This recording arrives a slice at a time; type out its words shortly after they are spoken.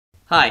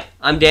Hi,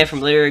 I'm Dan from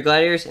Literary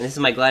Gladiators, and this is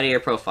my Gladiator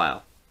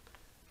Profile.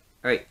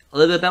 Alright, a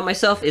little bit about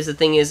myself is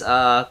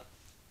my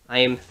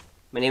name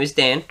is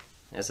Dan,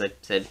 as I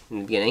said in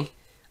the beginning.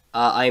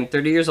 I am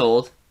 30 years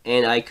old,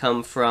 and I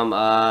come from,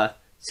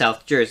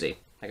 South Jersey.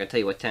 I can tell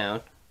you what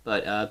town,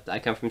 but, I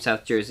come from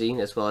South Jersey,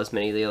 as well as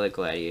many of the other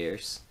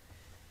gladiators.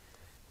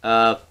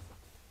 Why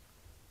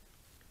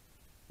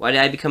did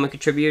I become a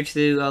contributor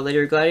to,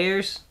 Literary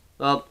Gladiators?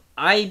 Well,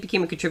 I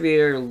became a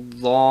contributor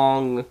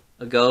long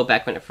ago,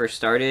 back when it first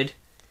started.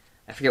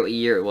 I forget what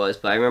year it was,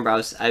 but I remember I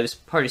was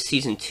part of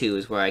Season 2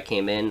 is where I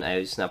came in. I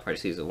was not part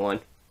of Season 1.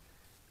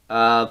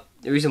 The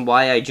reason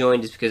why I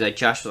joined is because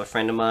Josh was a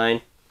friend of mine,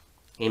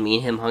 and me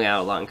and him hung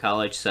out a lot in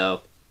college,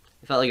 so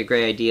it felt like a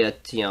great idea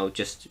to,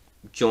 just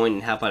join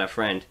and help out a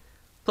friend.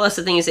 Plus,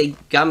 the thing is,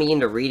 it got me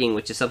into reading,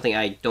 which is something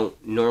I don't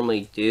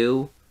normally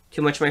do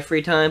too much in my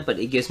free time, but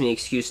it gives me an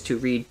excuse to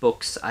read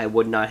books I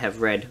would not have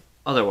read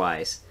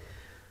otherwise.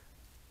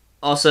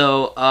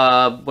 Also,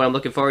 what I'm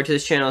looking forward to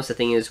this channel is the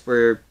thing is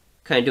we're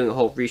kind of doing a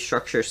whole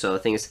restructure, so the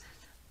thing is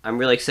I'm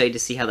really excited to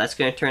see how that's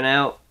going to turn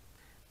out,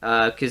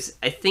 because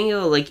I think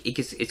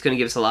it's going to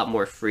give us a lot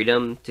more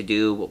freedom to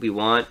do what we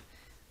want,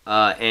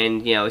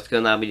 and it's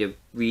going to allow me to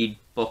read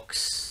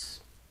books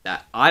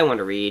that I want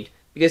to read,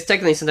 because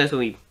technically sometimes when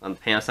we on the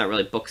panel, it's not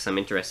really books I'm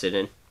interested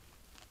in.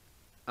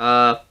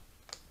 The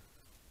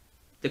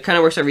kind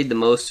of works I read the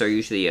most are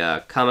usually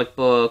comic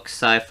books,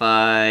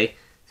 sci-fi,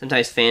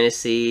 sometimes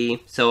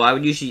fantasy, so I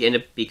would usually end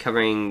up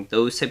covering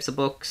those types of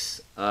books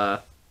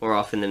more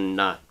often than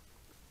not.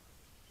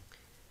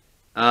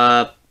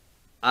 I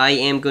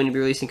am going to be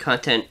releasing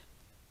content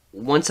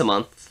once a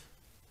month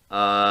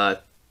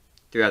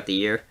throughout the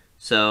year,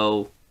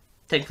 so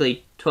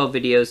technically 12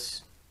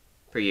 videos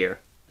per year.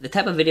 The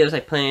type of videos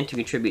I plan to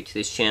contribute to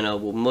this channel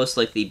will most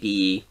likely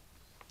be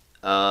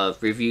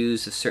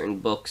reviews of certain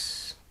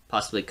books,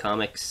 possibly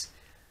comics.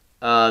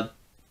 There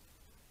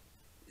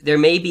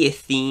may be a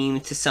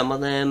theme to some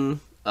of them.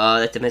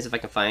 That depends if I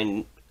can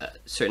find a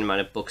certain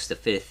amount of books that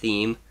fit a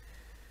theme.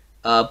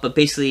 But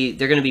basically,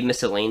 they're going to be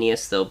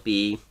miscellaneous. They'll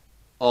be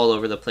all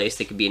over the place.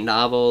 They could be a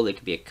novel, they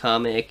could be a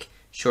comic,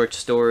 short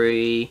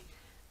story,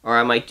 or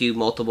I might do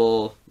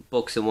multiple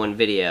books in one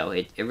video.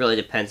 It really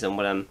depends on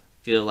what I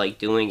feel like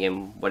doing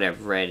and what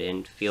I've read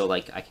and feel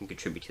like I can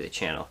contribute to the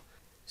channel.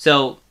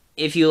 So,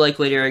 if you like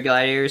Literary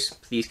Gladiators,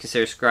 please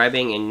consider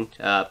subscribing and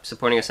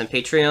supporting us on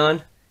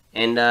Patreon.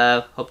 And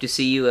hope to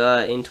see you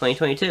in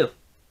 2022.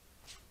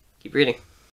 Keep reading.